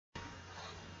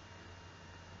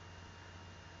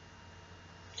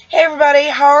Hey everybody,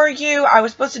 how are you? I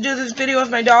was supposed to do this video with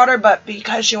my daughter, but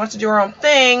because she wants to do her own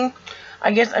thing,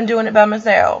 I guess I'm doing it by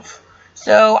myself.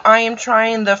 So I am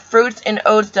trying the Fruits and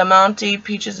Oats Delmonte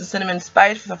Peaches and Cinnamon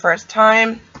Spice for the first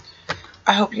time.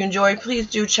 I hope you enjoy. Please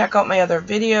do check out my other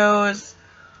videos.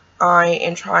 I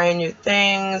am trying new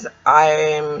things.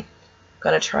 I'm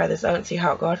gonna try this out and see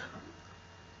how it goes.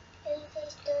 Does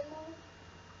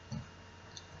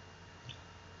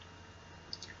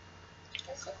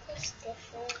it taste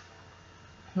different?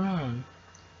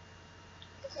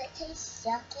 Does it taste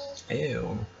yucky?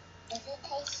 Ew. Does it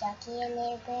taste yucky a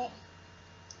little bit?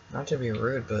 Not to be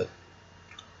rude, but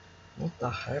what the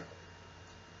heck?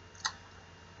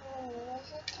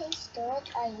 Does it taste good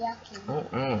or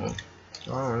yucky? I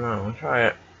don't know. Try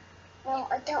it. No,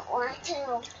 I don't want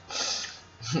to.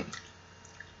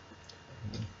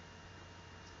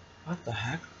 What the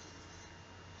heck?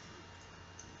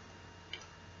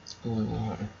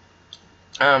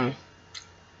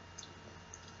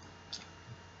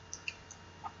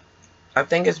 I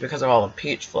think it's because of all the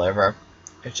peach flavor.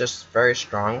 It's just very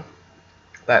strong.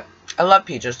 But I love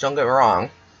peaches, don't get me wrong.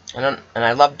 And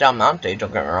I love Delmonte,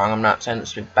 don't get me wrong. I'm not saying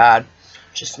this to be bad.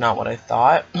 Just not what I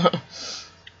thought.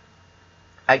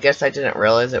 I guess I didn't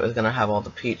realize it was going to have all the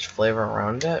peach flavor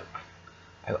around it.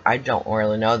 I don't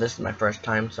really know. This is my first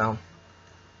time, so.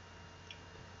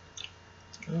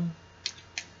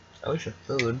 I wish your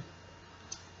food.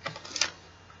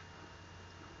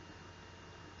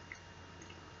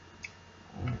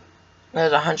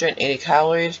 There's 180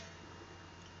 calories,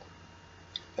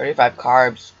 35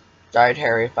 carbs,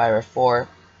 dietary fiber 4,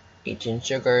 18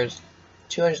 sugars,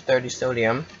 230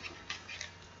 sodium.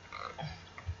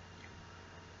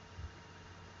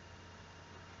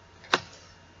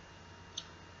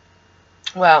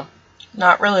 Well,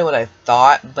 not really what I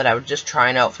thought, but I was just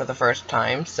trying out for the first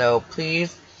time, so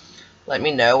please let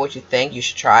me know what you think. You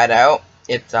should try it out.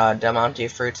 It's Delmonte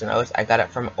Fruits and Oats. I got it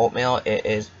from Oatmeal. It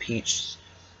is peach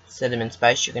cinnamon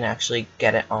spice. You can actually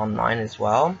get it online as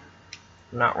well.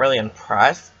 I'm not really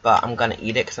impressed, but I'm gonna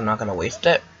eat it because I'm not gonna waste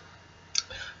it.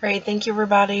 Alright, thank you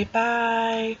everybody.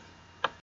 Bye.